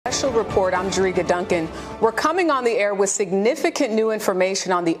Special report. I'm Jerica Duncan. We're coming on the air with significant new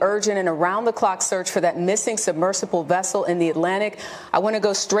information on the urgent and around-the-clock search for that missing submersible vessel in the Atlantic. I want to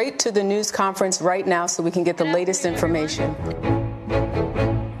go straight to the news conference right now so we can get the latest information.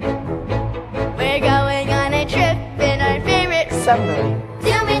 We're going on a trip in our favorite submarine.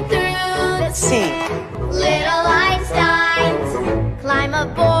 Zooming through the sea. Little Einsteins. Climb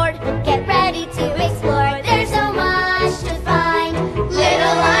aboard, get ready to explore. There's so much to find.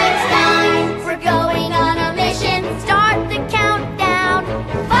 Little Einsteins. We're going on a mission. Start the countdown.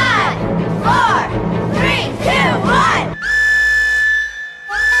 5, 4, 3, 2, 1.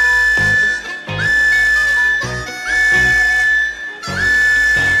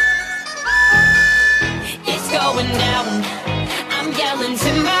 It's going down. I'm yelling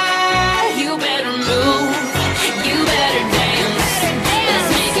timber. You better move. You better dance. Let's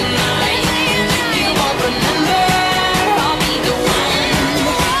make a night. You won't remember. I'll be the one.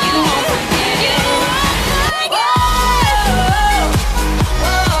 You won't forget it. Whoa,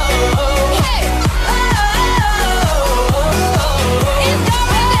 whoa, hey, oh, it's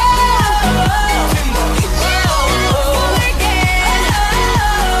going down.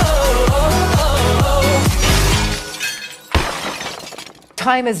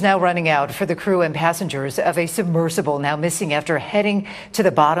 Time is now running out for the crew and passengers of a submersible now missing after heading to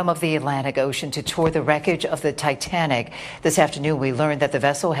the bottom of the Atlantic Ocean to tour the wreckage of the Titanic. This afternoon, we learned that the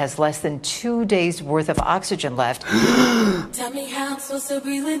vessel has less than 2 days worth of oxygen left. Tell me how I'm supposed to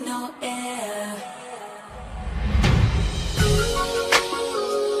breathe with no air.